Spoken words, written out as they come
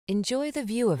Enjoy the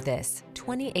view of this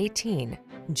 2018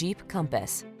 Jeep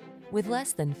Compass. With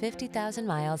less than 50,000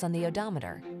 miles on the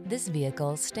odometer, this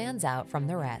vehicle stands out from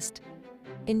the rest.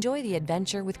 Enjoy the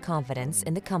adventure with confidence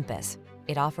in the Compass.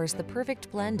 It offers the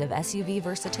perfect blend of SUV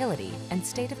versatility and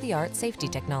state-of-the-art safety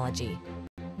technology.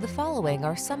 The following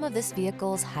are some of this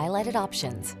vehicle's highlighted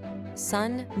options: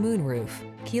 sun, moonroof,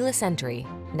 keyless entry,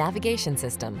 navigation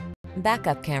system,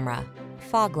 backup camera,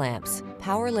 fog lamps,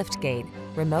 power liftgate,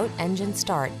 remote engine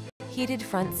start, heated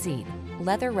front seat,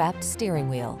 leather-wrapped steering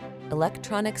wheel,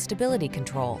 electronic stability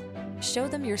control. Show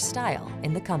them your style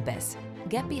in the Compass.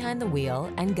 Get behind the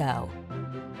wheel and go.